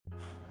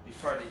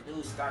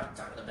dude started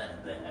talking about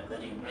a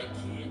very white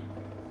kid.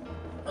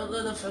 A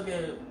little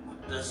fucking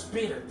the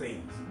speeder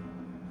things.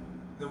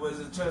 There was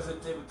a church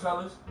of different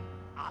colors.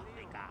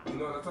 You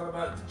know what I'm talking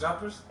about? The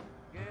jumpers.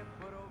 Yeah,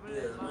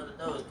 one of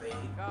those things.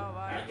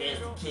 I guess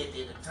the kid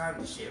didn't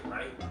time the shit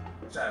right.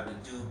 Trying to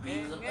do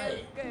beats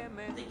away.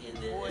 Thinking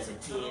that it's a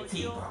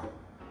TNT bomb.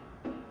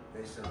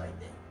 And shit like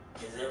that.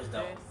 Cause it was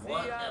the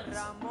one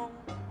episode.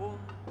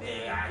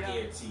 And I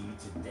guarantee you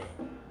today.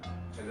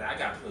 Cause I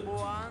got Pluto TV.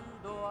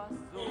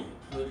 And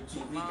Pluto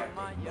TV got their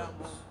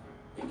months.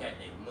 They got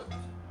their months.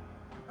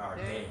 Our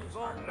days,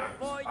 our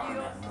nights, our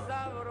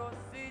month.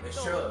 They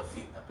show a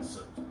few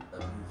episodes of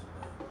music.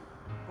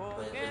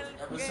 But the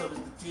episode is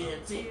the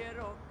TNT.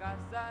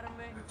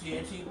 The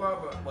TNT bar,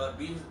 but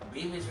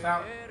Beavis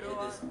found in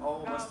this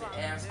old rusted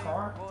ass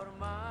car,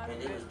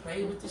 and it was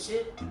playing with the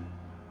shit.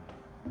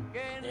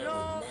 They would never,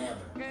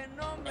 ever,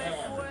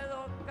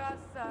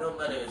 no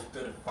matter if it's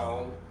through the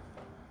phone,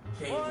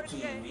 cable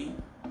TV.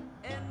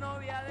 I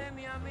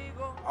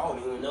don't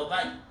even know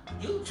about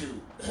YouTube,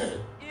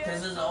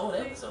 because it's an old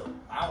episode.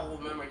 I don't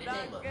remember the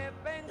name of it.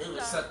 It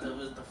was something, it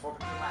was the 4th of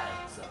July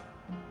episode.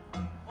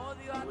 It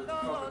was the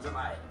 4th of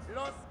July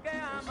episode.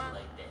 And shit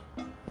like that.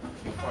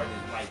 Before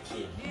this white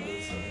kid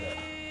made something up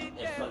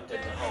and fucked up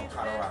the whole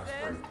Colorado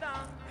Springs.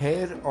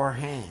 Head or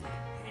hand?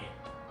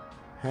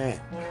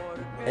 Hand.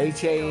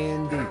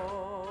 H-A-N-D.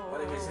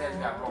 What if his head's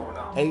got blown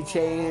off?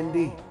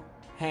 H-A-N-d.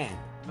 Hand.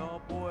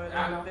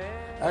 I know.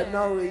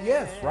 No,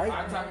 yes, right?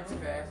 I'm talking too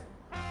fast.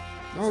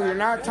 No, you're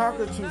not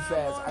talking too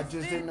fast. I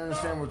just didn't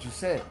understand what you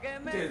said.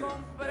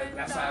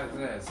 That's how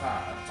it's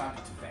hard. I'm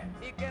talking too fast.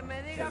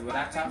 Because when I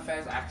talk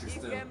fast, I can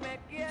still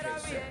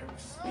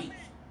speak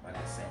what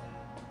I say.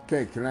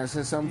 Okay, can I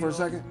say something for a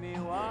second?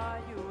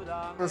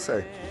 Let's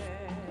say.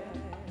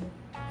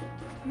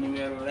 You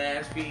remember the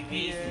last few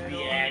weeks you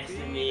be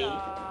asking me,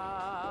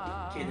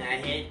 can I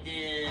hit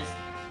this?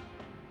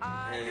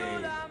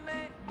 And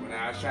when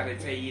I was trying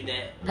to tell you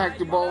that. Pack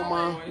the bowl,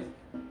 Mom.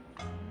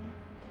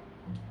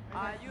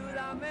 Oh,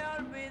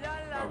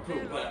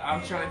 cool. But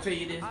I'm trying to tell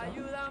you this.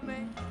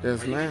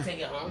 Yes, You man. can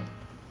take it home.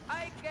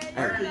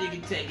 You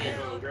can take it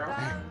home, girl.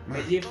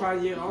 And you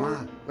find your own.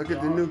 Mom, look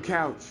at the new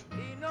couch.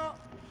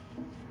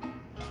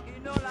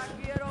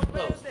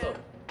 Close.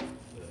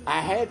 I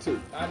had to.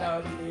 I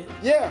know you did.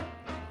 Yeah.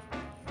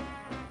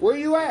 Where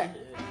you at?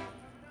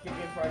 Keep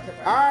it for a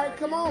All right,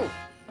 come on.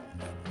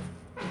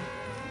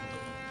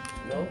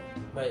 No,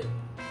 but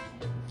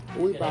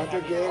We about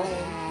to get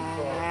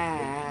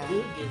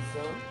you get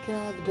some. Can I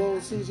have the bowl,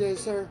 CJ,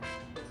 sir?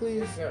 Please.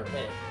 Yes, sir,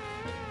 man.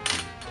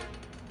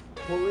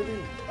 Pull it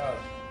in.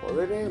 Pull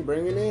it in.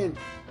 Bring it in.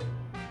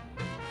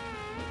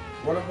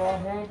 One of our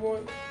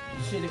homeboys,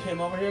 you should have came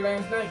over here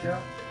last night,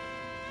 girl.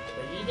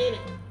 But you did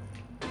it.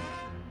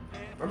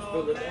 I'm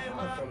still looking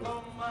from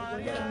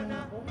you.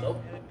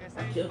 Nope. I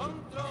killed him.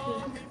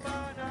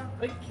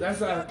 That's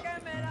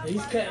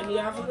he's cutting me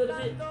off a little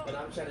bit, but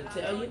I'm trying to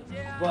tell you.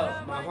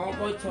 Well, my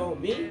homeboy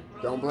told me.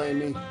 Don't blame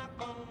me.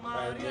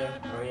 Yeah,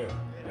 I am.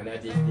 And I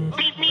just did.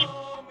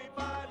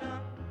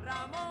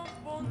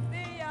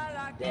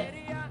 That.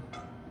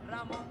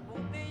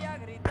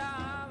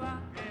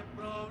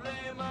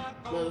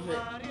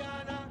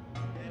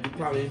 You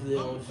probably is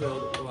on the show.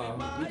 Well,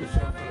 you can show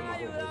in front of my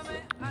homeboy,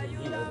 so he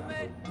knows I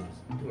do this.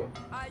 Come on.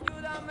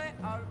 Ayúdame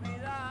a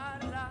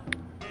olvidarla.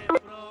 El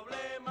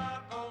problema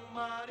con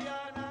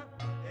Mariana,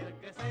 el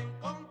que se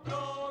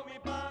encontró mi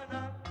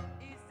pana.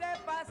 Y se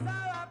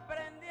pasaba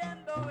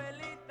prendiendo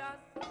velitas,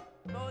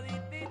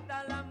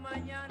 todititas las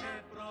mañanas.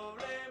 El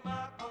problema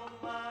con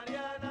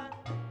Mariana,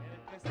 el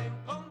que se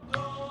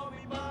encontró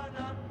mi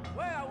pana.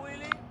 Juega,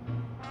 Willy.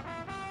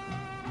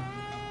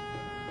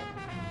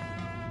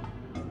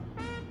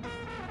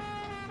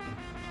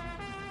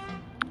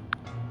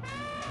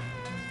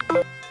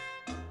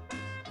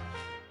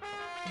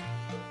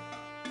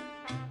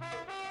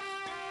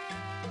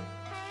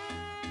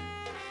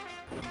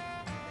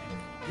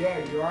 Yeah,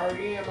 you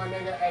already in, my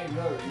nigga. Hey,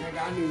 look,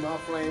 nigga, I need my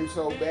flame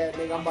so bad,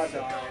 nigga. I'm about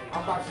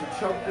to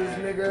choke this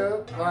nigga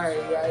up. Like,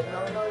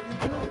 no, you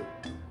good.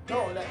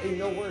 No, that ain't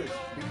no worse.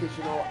 Because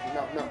you know,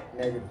 no,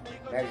 negative.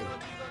 Hey,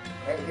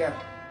 yeah.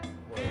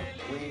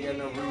 We ain't got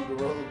no room to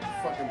roll the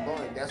fucking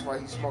blunt. That's why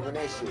he's smoking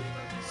that shit.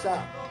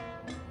 Stop.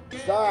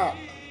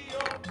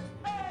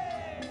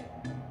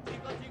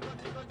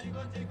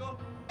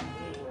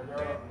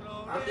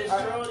 I'm just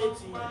throwing it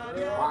to you,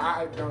 girl.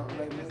 I don't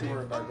let me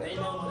worry about that. They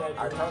know who that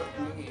I is. told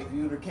you if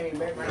you'd have came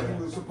back like you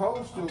was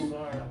supposed to.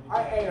 Sorry.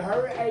 Hey,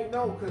 hurry,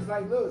 no, cause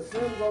like look,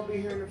 Slim's gonna be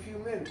here in a few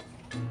minutes.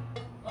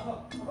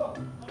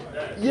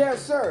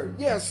 Yes,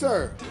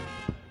 sir.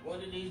 One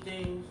of these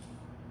days,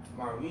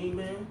 my weed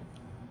man,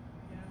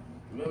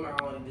 remember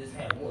I only just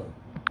had one.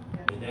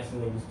 And that's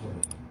when it was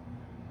doing.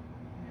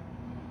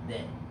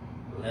 That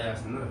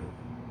last night,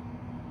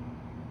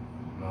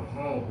 my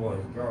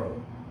homeboy's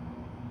girl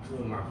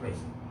cleaned my place.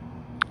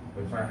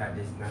 If I had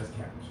this nice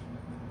couch.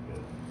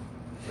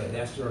 But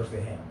that's yours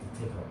they have to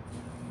take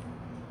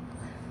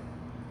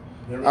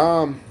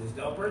home. Just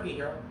don't break it,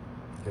 girl.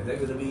 Cause they're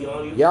gonna be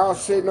on you. Y'all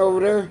sitting over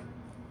there?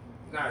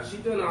 Nah, she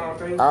doing her own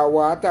thing. Well,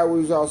 I thought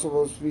we was all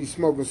supposed to be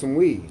smoking some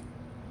weed.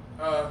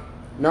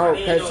 No, I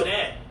didn't know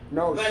that.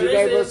 No, But she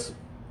gave listen, us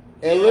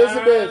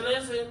Elizabeth.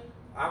 Listen,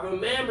 I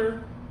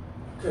remember,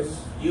 because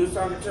you was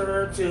talking to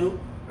her too,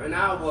 and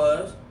I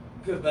was,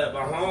 because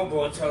my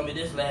homeboy told me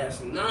this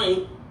last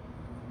night.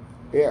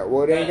 Yeah,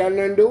 well, they ain't got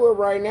nothing to do with it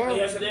right now.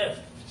 Yes, it is.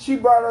 She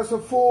brought us a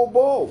full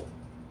bowl.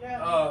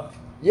 Yeah.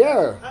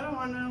 Yeah. I don't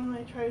want to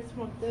normally try to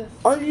smoke this.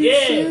 Are you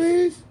Yes.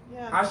 serious?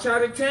 Yeah. I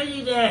tried to tell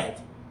you that.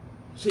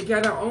 She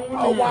got her own.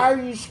 Oh, why are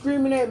you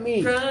screaming at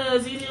me?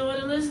 Because he didn't want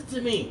to listen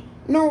to me.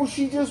 No,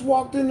 she just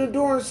walked in the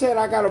door and said,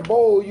 I got a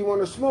bowl. You want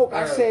to smoke?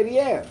 I said,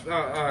 yeah.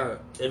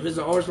 If it's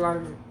an orange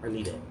lighter, I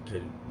need that.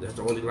 'Cause that's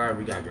the only lighter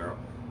we got, girl.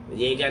 If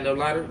you ain't got no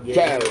lighter, you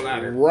ain't got no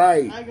lighter.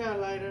 Right. I got a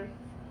lighter.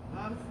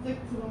 I'll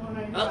stick to the one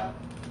I got.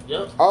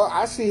 Yep. Oh,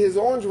 I see his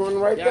orange one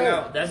right Yeah, there.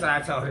 no, that's what I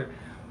told her.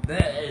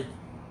 That is,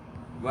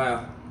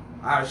 well,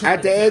 I was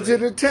At the edge of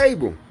the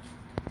table.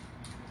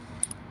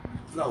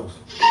 Close.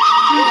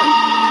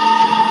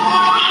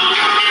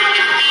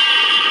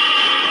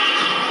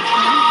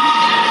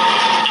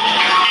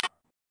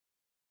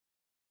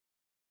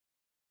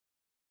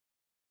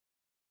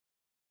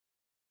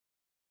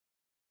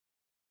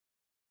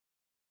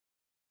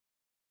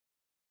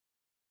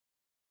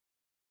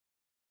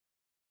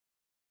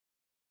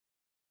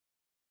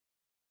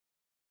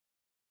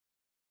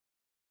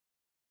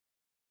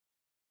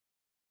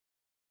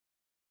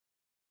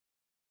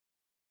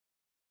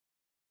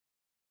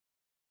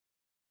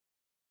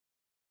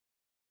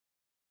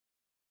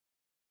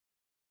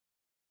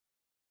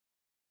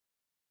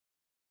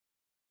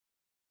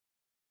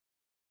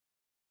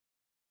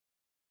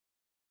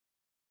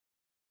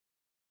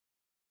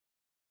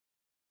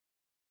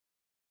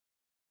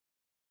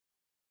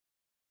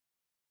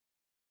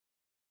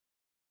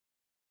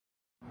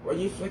 Were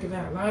you flicking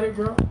that lighter,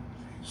 girl?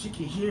 She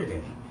can hear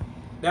that.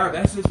 Now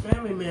that's his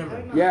family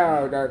member.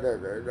 Yeah,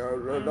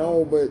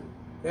 no, but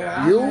Yeah, I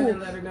had to you,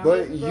 let her know.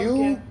 but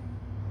you,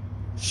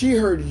 she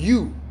heard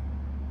you,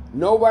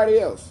 nobody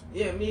else.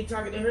 Yeah, me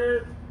talking to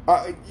her.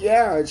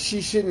 Yeah,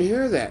 she shouldn't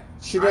hear that.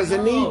 She I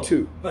doesn't know, need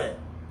to. But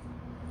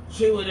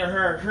she would have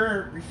heard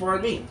her before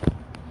me.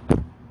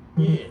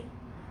 Yeah.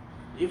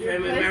 You Your feel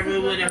me? place Remember is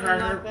we would looking have a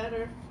heard lot her?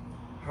 better.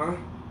 Huh?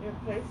 Your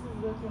place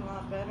is looking a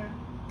lot better.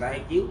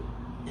 Thank you.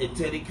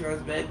 Until he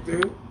comes back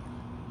through,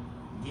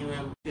 give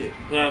him shit.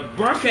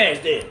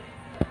 Broadcast it.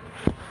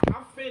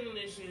 I'm feeling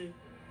this shit.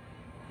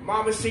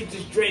 Mama see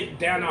this drink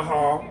down the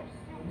hall.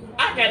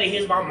 I gotta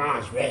use my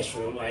mom's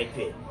restroom like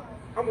this.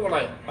 I'm going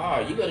like,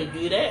 oh, you gonna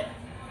do that?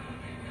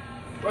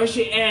 But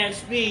she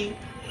asked me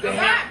to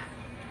have.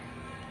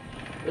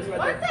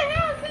 What the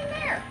hell is in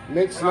there?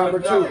 Mix number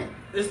two.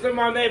 It's to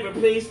my neighbor,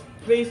 please.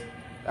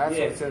 That's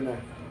Yeah. what's in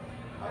there.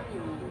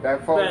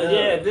 That phone. But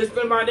yeah, this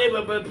to my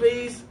neighbor, but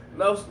please,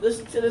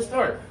 listen to the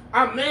story.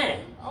 I'm mad.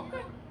 Okay.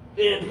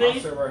 Yeah, I'll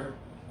please. sit right here.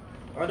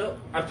 I don't.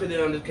 I put it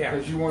on the couch.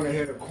 Because you want to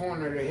hit a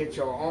corner to hit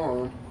your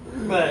arm.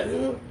 But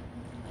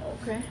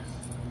Okay.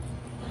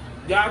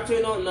 y'all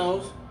two don't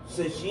know,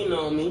 since you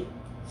know me,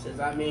 since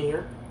I've been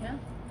here, Yeah.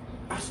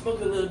 I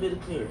smoke a little bit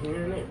of clear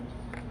here and there.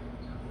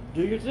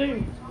 Do your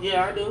thing.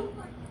 Yeah, I do.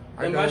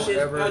 I And my don't shit's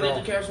ever under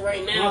know. the couch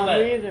right now, No, but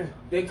me either.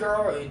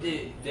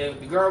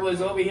 the girl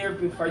was over here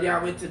before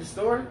y'all went to the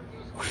store.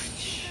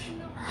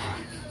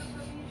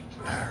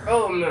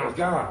 Oh my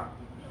God.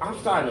 I'm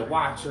starting to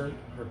watch her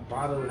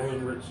body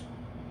language,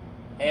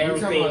 You talking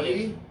about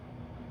everything. E?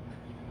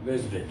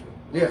 Elizabeth.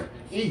 Yeah,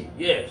 E.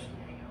 Yes.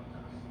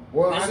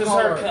 Well, This I is call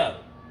her her.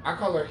 cup. I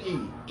call her E.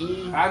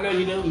 E. I know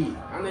you do. E.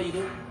 I know you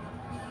do.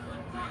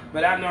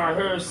 But I know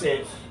her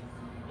since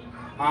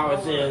I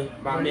was in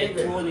my My mid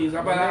nigga. 20s.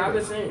 But My I nigga.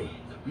 understand.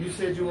 You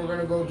said you were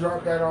gonna go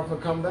drop that off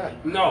and come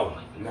back. No,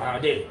 I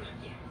didn't.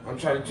 I'm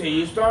trying to tell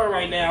you a story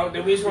right now.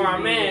 The reason why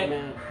I'm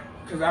mad,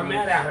 because I'm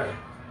mad at her.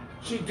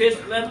 She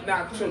just left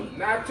not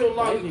too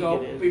long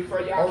ago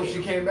before y'all Oh, came.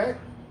 she came back?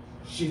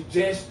 She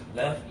just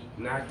left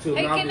not too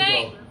Hey, long can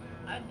ago.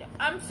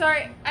 I'm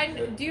sorry.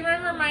 Do you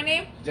remember my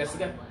name?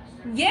 Jessica?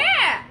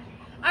 Yeah.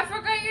 I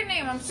forgot your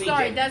name. I'm CJ.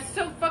 sorry. That's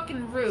so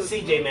fucking rude.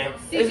 CJ, man.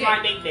 It's CJ.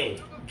 my nickname.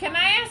 Can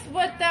I ask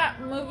what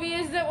that movie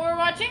is that we're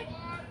watching?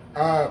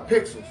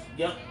 Pixels.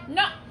 Yep.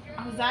 No,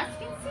 I was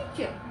asking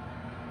CJ.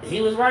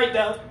 He was right,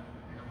 though.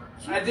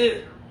 I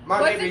did. My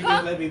What's baby it just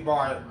called? let me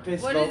borrow it.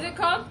 Pistol. What is it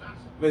called?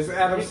 Miss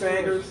Adam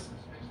Sanders.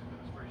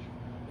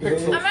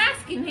 Pixels. I'm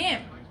asking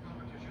him.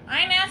 I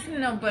ain't asking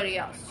nobody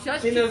else.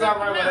 Shut She your knows I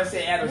fucking right when I mouth.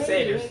 say Adam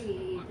Sanders.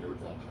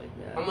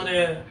 I'm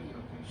gonna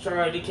show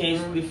her the case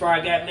before I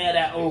got mad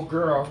at old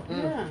girl.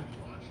 Yeah.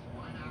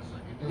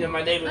 Then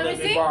my neighbor Let let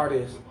me me see. borrow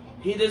this.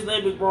 He just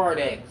let me borrow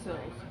that. Pixels.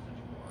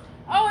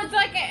 Oh, it's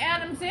like an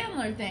Adam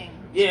Sandler thing.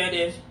 Yeah, it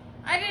is.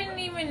 I didn't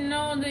even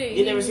know that.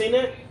 You never seen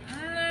that?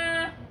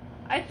 Nah.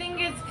 I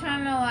think it's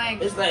kind of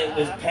like. It's like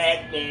with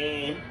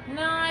Pac-Man.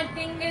 No, I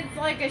think it's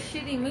like a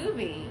shitty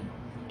movie.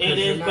 It 'Cause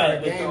is, you're not but a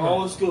with the gamer.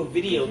 old school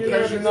video You're game.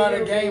 Because you're not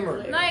a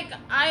gamer. Like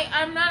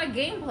I'm not a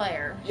game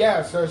player.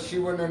 Yeah, so she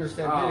wouldn't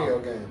understand Oh. video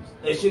games.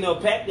 If she know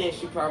Pac-Man,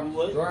 she probably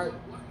would. Right?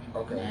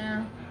 Okay.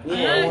 Yeah. Yeah.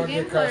 Yeah, wanna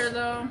game get player custom.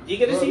 though. You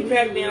get to see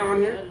Pac-Man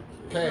on here.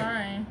 Okay.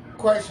 Sorry.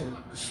 Question.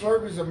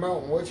 Slurpees are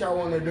melting. What y'all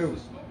want to do?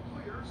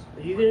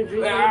 Are you gonna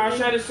drink? Well, I was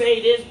trying to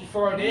say this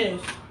before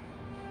this.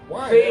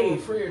 Why? Please. They were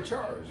free of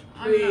charge.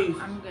 Please.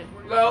 I'm good.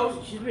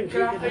 Lowe's, She's been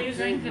can I drinking please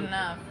Drink drink?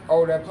 enough.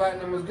 Oh, that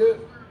platinum was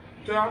good?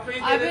 Can I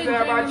please I've get been this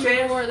out of my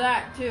drinking before chest?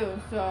 that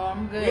too, so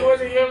I'm good. You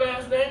wasn't here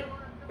last night?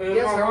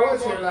 Yes, I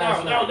was here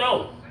last night.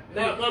 No.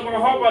 My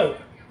homeboy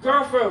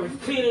girlfriend was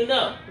cleaning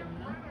up.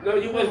 No,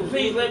 you wasn't.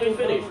 Please let me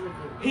finish.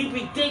 He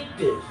predicted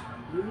this.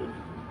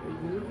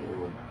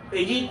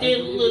 And you did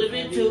a little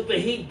bit too, but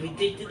he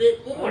predicted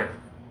it more.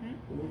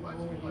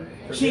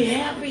 She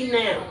happy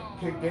now.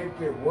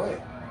 Predicted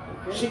what?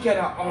 She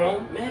got her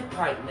own meth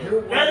pipe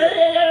You're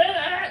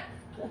now.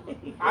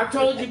 I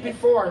told you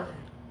before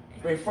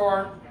my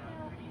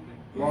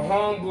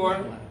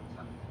homeboy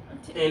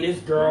and this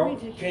girl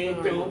came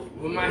through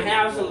with my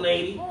housing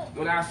lady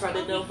when I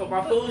signed up for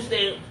my food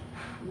stamp.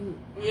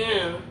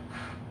 Yeah.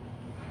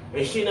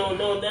 And she don't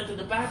know nothing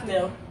about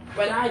them,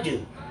 but I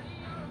do.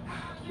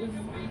 You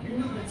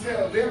need to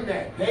tell them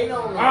that. They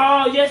don't know.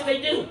 Oh, yes,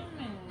 they do.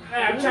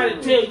 I'm trying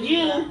to tell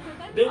you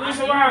the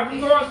reason why I'm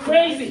going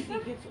crazy.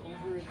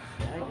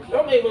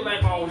 Don't make me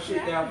like my own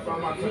shit down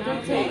from my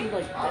fucking team.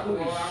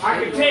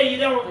 I can tell you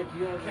don't.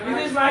 You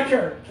just like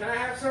her. Can I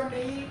have something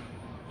to eat?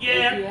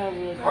 Yeah.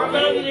 I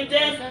love you to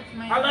death.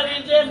 I love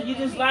you to death. You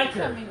just like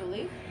Tell her. me to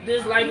leave.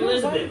 Just like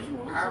Elizabeth.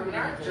 I'm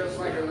not just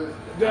like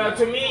Elizabeth.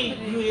 To me,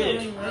 you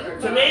is.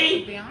 To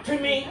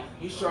me,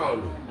 you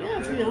showing me. Yeah,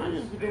 be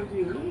honest, but don't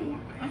be mean.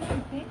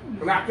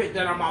 And I picked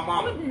that on my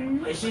mama,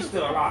 and she's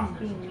still alive.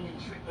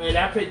 And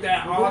I picked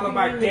that all of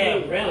my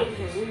damn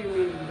relatives. What do you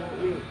mean you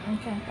don't mean?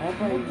 Okay. I'll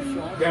buy you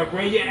shots. That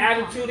where your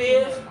attitude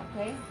is,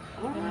 Okay.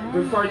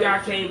 before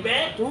y'all came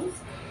back, Don't.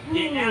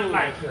 you act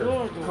like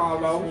her,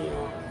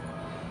 Carlo.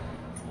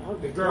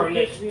 The girl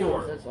next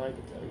door. That's all I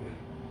can tell you.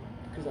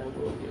 Because I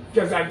will get.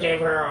 Because I gave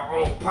her her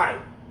own pipe.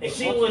 And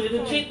she wanted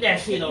to keep that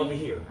shit over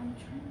here.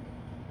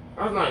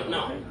 I was like,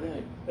 no.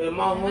 And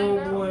my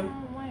homeboy,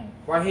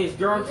 while his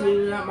girl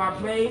cleaning up my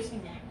place,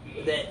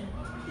 that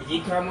if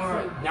you come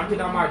on knocking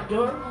on my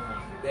door,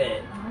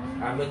 that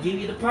I'm going to give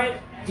you the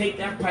pipe, take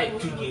that pipe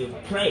to your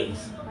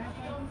place.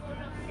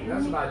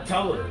 That's what I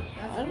told her.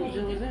 I don't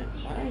do that.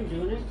 I ain't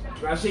doing it.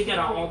 Now she got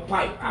her own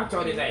pipe. I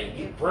told her that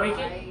you break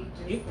it,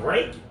 you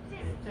break it.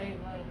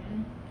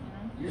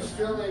 You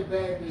still ain't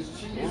bagged this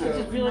cheese I just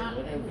up. feel like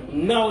whatever.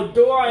 No,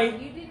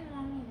 Doy.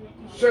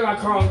 Sherlock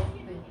Holmes.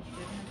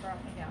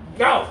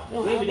 Go.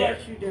 No, Leave how it there.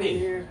 about you down Please.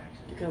 here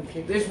to come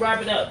kick Let's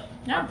wrap it up.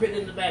 No. I'll put it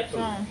in the back for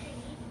you. Oh.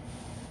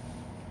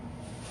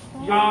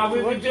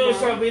 We be doing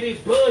some of this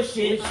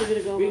bullshit. We're still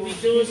gonna go We on be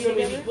doing TV some of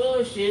this together?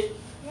 bullshit.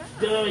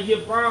 Doing your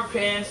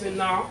broadcast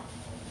and all.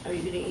 Are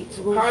you gonna eat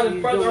some more? How so the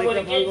you fuck don't I wake want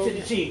to up get to hungover?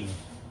 the cheese?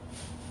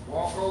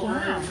 Walk over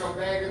here and come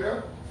bag it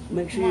up.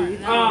 Make sure you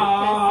eat.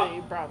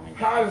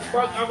 How the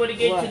fuck I want to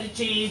get What? to the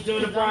cheese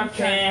during the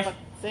broadcast,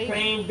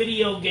 playing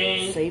video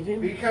games? Save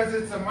him. Because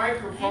it's a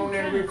microphone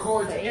that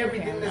records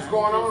everything that's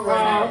going on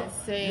right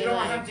now. You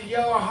don't have to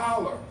yell or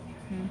holler.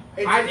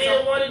 It's I just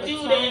didn't a- want to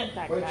do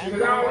that But you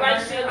because I don't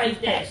like shit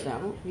like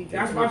that.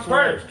 That's my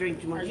first.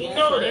 Drink too much. You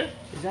know that.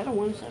 Is that a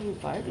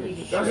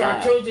 175? That's why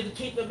I told you to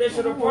keep the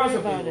Mission Don't worry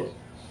about Impossible.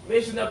 it.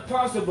 Mission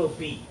Impossible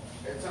beat.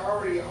 It's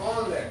already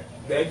on there.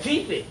 Then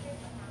keep it.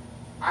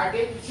 I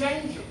didn't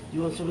change it.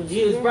 You want some of this?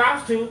 You was cigarette?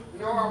 about to.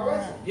 No, I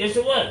wasn't. Yes,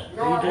 it was.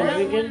 No, You I done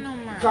wasn't.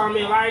 drinking? Call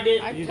me like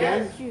it. You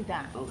Yes. done? You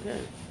that. Okay.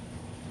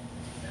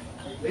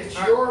 It's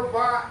your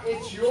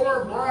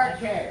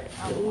broadcast.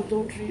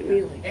 Don't treat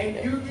me like And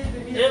that. you get the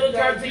Never music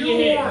got that to you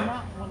your want.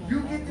 head. You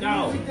get the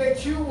No. music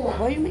that you Why are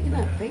want. you making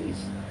that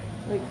face?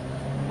 Like,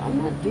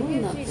 I'm not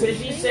doing nothing.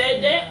 Since she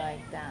said that,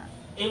 Like that.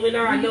 even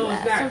though I know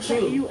it's not Sometimes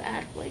true. You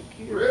act like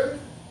you're Really?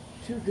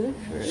 too good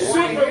for it. You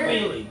wanna Super hear it?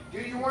 really. Do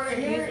you want to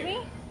hear Excuse it? me?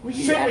 Well,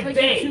 you Super act like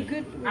you're too Dave.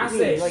 good for I me.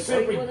 said Like, all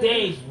Super you wanna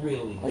Dave, do-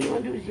 really. All you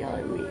want to do is yell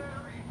at me.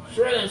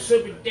 Straight up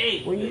Super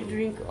Dave. When you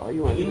drink, all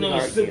you want to You do know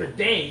is it's Super argue.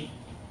 Dave.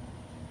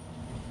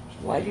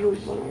 Why do you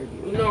always want to You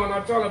argue? know what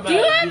I'm talking about. Do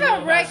you know have a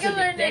about regular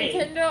Super Dave.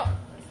 Nintendo?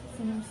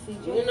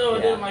 You know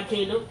it Yeah. is my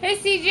kingdom. Hey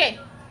CJ,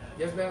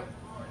 Yes, ma'am.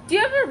 do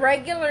you have a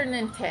regular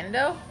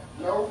Nintendo?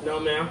 No. No,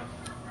 ma'am.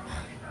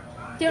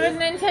 Do you have a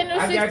Nintendo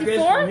I got this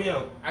 64? from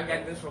him. I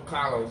got this from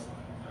Carlos.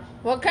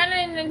 What kind of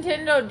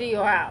Nintendo do you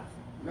have?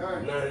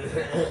 None.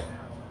 No,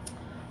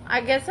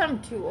 I guess I'm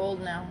too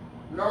old now.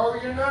 No,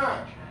 you're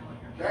not.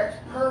 That's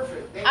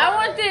perfect. They I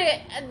got-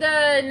 want the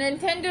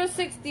Nintendo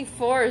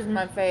 64 is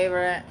my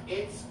favorite.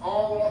 It's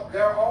all.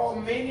 They're all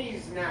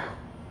minis now.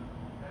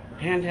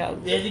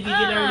 Handheld. then you can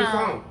get it on your Oh.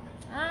 phone.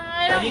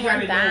 I So don't you gotta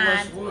want know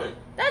that. which one.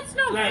 That's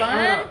no Like,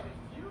 fun.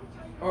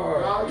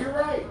 No, you're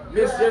right.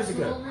 You're Miss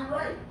Jessica. absolutely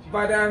right.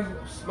 By that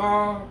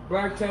small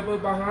black table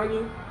behind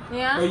you, where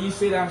Yeah, you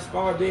see that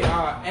small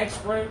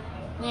X-ray,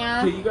 yeah.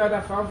 can you grab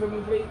that phone for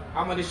me, please?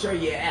 I'm gonna show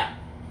you an app.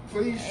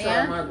 Please try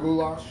Yeah. my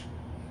goulash.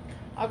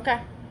 Okay.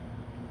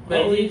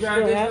 But Oh, did you you grab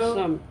still this have though,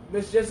 some.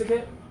 Miss Jessica?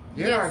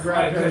 Yeah, Yes. I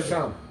grabbed her Right,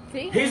 some.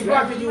 See? He's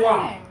blocking you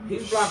off.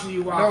 He's blocking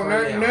you off No,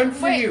 right none, now. none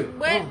for Wait, you.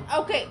 wait.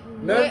 Okay,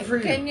 Nothing for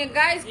you. Can you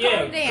guys calm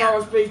Yeah, down?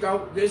 Charles, please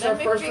don't. This is Let our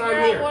me first figure time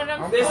out here. what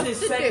I'm This supposed is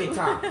to second do.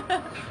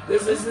 time.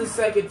 This is the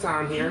second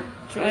time here.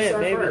 Try This is it,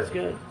 our baby. first. It's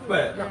good.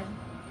 But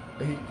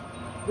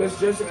Miss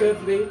Jessica,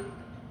 please.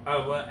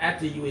 Well,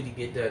 after you need to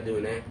get done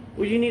doing that.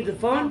 Would you need the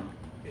phone?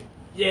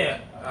 Yeah,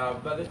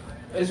 brother.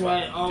 It's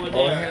right over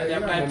Oh, there. hell yeah, That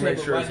I'm black gonna make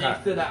table sure right it's next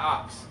hot. to the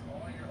ox.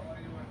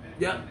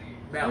 Yep,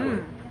 that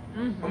one.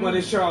 Mm-hmm. I'm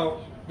gonna show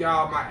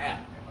y'all my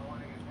app.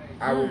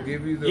 I will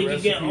give you the You can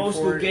recipe get old for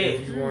school it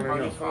games if you want to on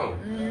know. your phone,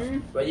 Mm-hmm.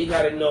 but you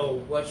gotta know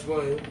which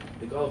one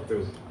to go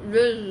through.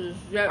 This is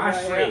shit I right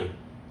stream.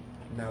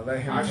 Now let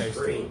him I taste it.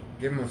 stream.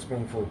 Give him a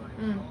spoonful.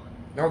 Mm.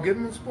 No, give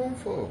him a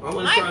spoonful. I'm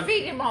gonna I show.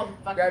 feed him all the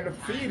Got fucking to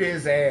feed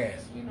his ass.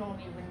 You don't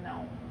even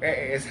know.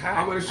 It's I'm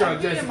hot. gonna show I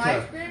feed him ice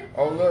Jessica. cream.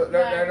 Oh look,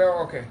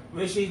 okay.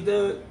 When she's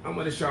done, I'm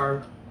gonna show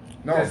her.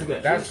 No, Jessica,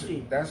 that's my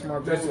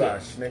Jessica.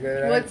 goulash,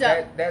 nigga. What's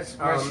up? That's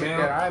my Oh, shit man.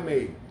 that I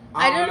made.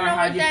 I don't know how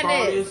what your that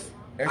phone is.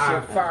 That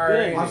Ah, shit fire. good.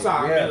 ain't I'm it?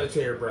 sorry, Yeah.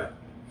 military brat.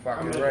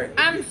 Fucking right.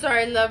 I'm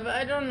sorry, love.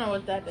 I don't know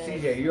what that is.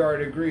 CJ, you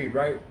already agreed,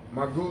 right?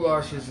 My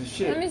goulash is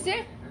the Let me shit.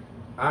 see.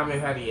 I haven't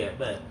had it yet,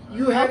 but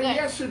You had Okay. it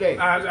yesterday.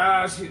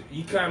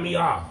 you cut me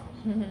off.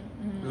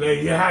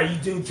 Like, how you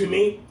do to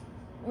me?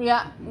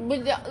 Yeah,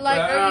 but like,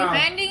 are you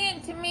handing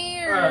it to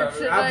me or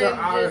should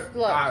I just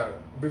look?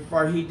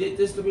 Before he did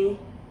this to me,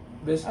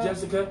 Miss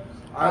Jessica,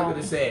 I was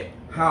gonna say,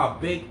 how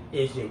big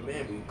is your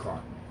memory card?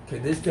 Cause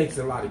this takes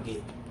a lot of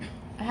getting.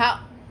 How?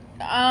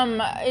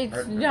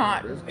 It's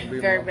not This gonna be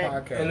very my big.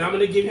 podcast. And I'm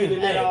gonna give you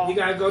the At all. name.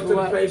 You gotta go to the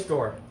What? Play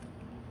Store.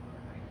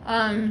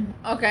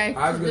 Okay.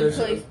 I was to gonna the Play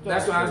show. Store.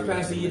 That's why I was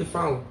passing you the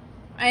phone.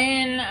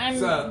 And I'm.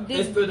 So,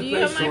 it's Did, through the do you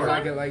Play have my Store. You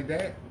like phone? it like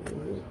that?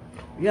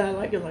 Yeah, I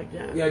like it like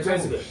that. Yeah,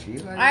 Jessica. Oh, she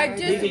like I it like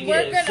just that? can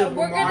we're get gonna Super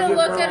we're gonna Mario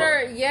look Bros. at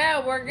our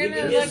we're You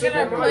gonna can get look at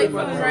our Super play Mario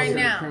phone Bros. right Cream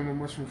now. and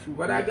mushroom soup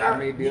What like I got,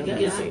 made the you other can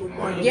night. get Super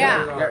Mario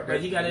Yeah. Bros.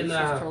 But you gotta This is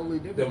know totally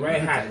different. the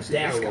Red You Hat can taste it.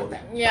 It's got download.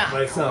 that- Yeah.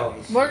 Like so.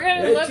 We're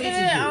gonna It look teaches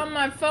at it you. on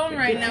my phone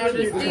right now to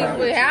teaches you. see if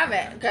we have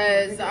it,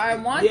 cause I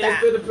want Yeah, it's that.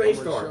 through the Play I'm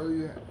gonna show Store.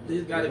 you.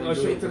 You gotta I'm go gonna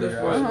straight do to it the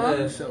for front. you.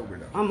 Uh-huh. Sober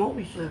though. I'm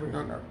always sober.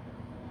 No.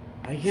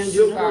 I can't do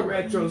Super that.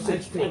 Retro I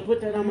 16.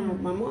 put that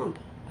on my mom.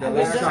 The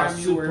This last is our time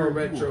you Super were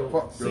Retro.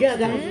 fucked up. Yeah,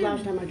 that was the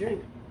last time I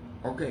drank.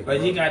 Okay. But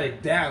well, you gotta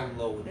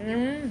download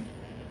it.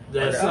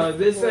 Mm. So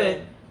this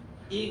said,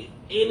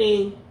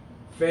 any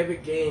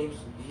favorite games.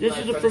 you This like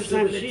is the for first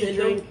time Super she Nintendo?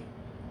 drank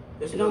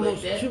It's in like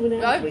almost that.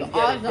 2.5 That's You weeks.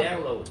 gotta awesome.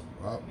 download.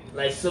 well,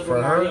 Like Super For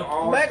her? Mario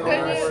All But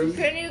Stars.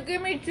 can you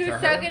give me 2 For her?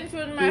 seconds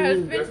with my Yes,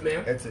 husband?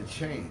 ma'am. it's a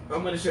change.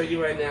 I'm gonna show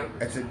you right now.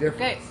 It's a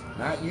difference. Okay.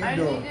 Not you I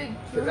doing. needed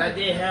Cause I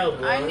did have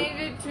one. I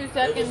needed 2 It was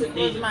seconds a with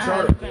Ninja my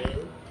Turtle, husband.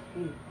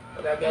 man.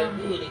 But I gotta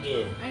do it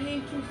again. I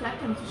need 2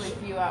 seconds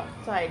with you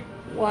outside.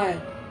 Why?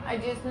 I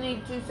just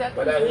need 2 seconds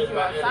But I with need you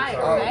my outside,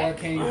 inner Oh, okay? why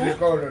can't you just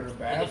go to the You can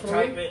type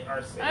bathroom? it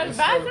or say The it.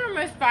 bathroom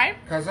is fine.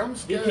 Cause I'm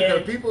scared You the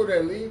can't. people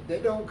that leave, they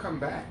don't come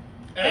back.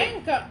 I Hey,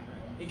 ain't co-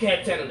 you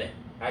can't tell them that.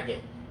 I get.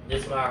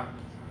 This my.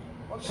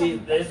 This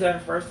is her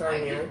first I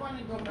time here. just want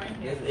to go right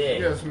here. This is it.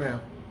 Yes,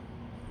 ma'am.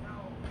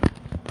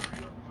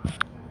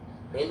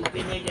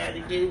 Anything they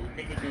gotta do,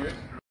 they can do it.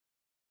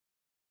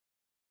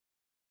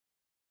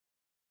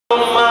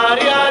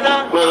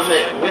 Mariana, Well,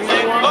 man, que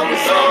se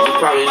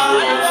probably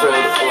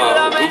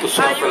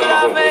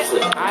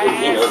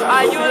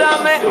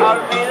ayúdame a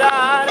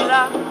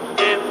olvidarla.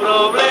 El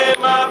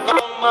problema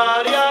con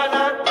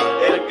Mariana,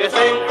 el que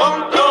se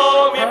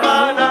encontró mi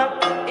pana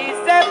y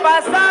se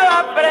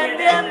pasaba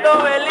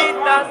prendiendo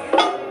velitas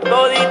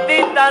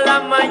todititas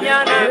las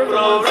mañanas. El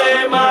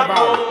problema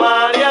con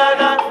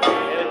Mariana,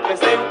 el que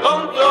se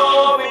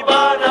encontró mi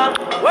pana.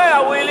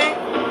 Juega Willy.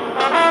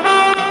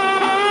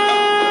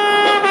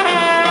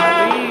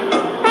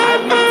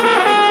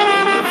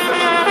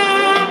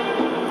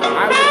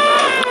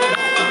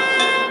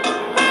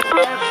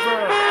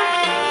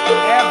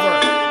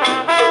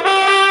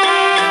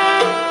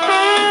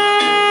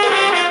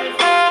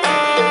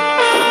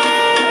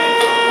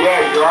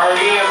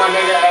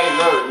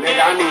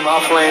 I need my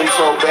flame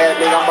so bad,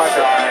 nigga.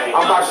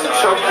 I'm about to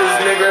choke this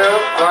nigga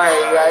up.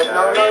 Like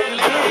no, you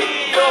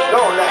can't.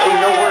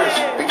 No worries.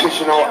 Because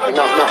you know,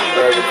 no,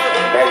 baby.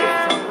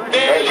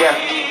 Hey, yeah.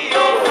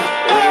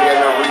 We ain't got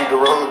no read to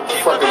roll the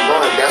fucking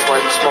blunt. That's why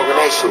he's smoking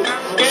that shit.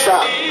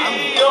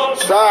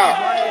 Stop.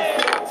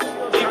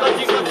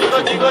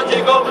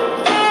 Chico.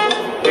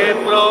 ¿Qué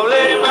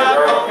problema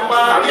con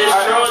I'm just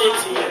showing it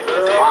to you.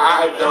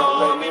 I don't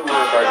let me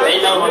work like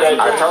They know what that.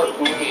 I I do. told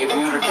you if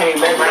you would've came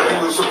back like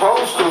you was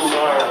supposed to.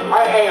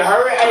 I ain't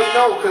hurry. Hey,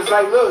 no, cause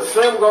like, look,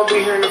 Slim gonna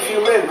be here in a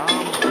few minutes.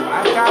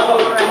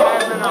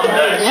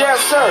 Yes,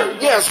 sir.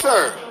 Yes,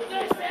 sir.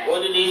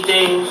 One of these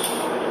days,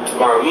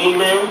 my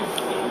email.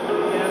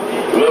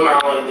 Remember, I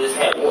only just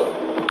had one.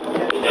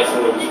 And that's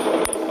what it was.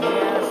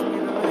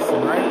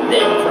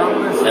 Then,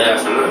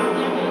 last night,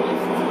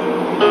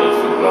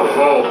 my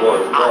homeboy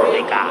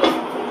brought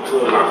two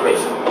of my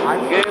places.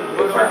 qué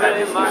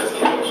problema,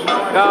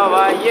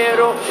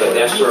 caballero, So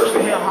that's first.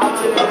 en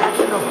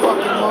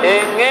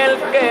el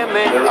que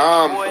me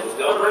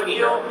Don't bring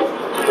it up.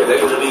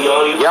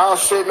 Y'all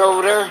sitting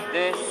over there?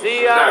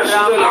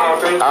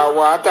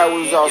 Well, I thought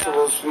we was all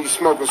supposed to be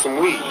smoking some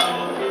weed.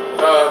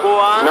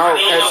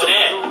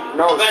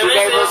 No, she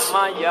gave us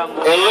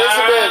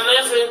Elizabeth.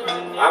 Listen,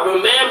 I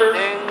remember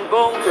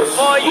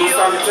because you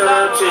started to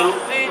her too,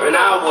 and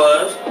I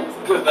was,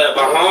 because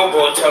my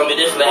homeboy told me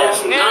this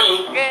last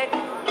night.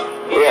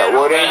 Yeah,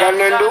 well, they ain't got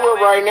nothing to do with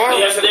it right now.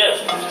 Yes, it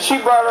is. She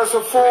brought us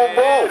a full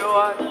bowl.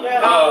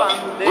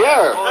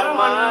 Yeah.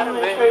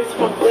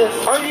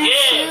 Are you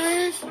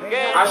serious?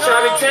 I was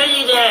trying to tell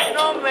you that.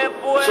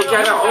 She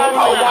got her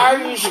own. Why are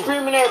you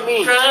screaming at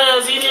me?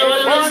 Because you didn't want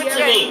to listen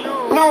to me.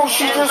 No,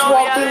 she just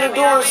walked in the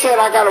door and said,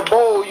 I got a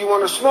bowl. You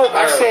want to smoke?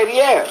 I said,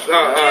 yeah.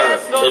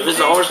 If it's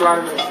a horse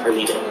lighter, I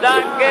need that.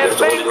 If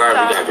it's a horse lighter,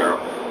 we got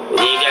girl. If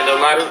you ain't got no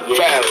lighter, you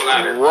ain't got no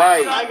lighter.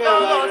 Right. I got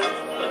a lighter.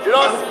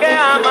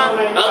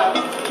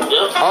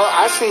 Oh,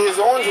 I see his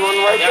orange one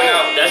right there.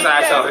 That's how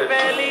I told her.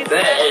 That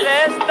is,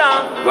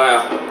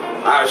 well,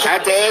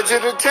 at the edge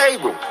of the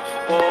table.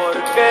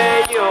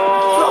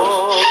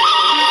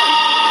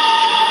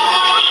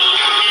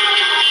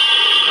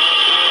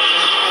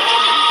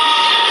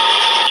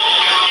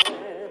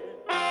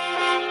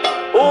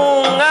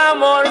 Un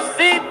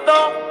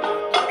amorcito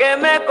que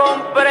me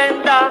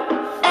comprenda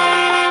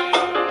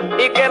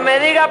y que me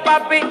diga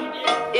papi.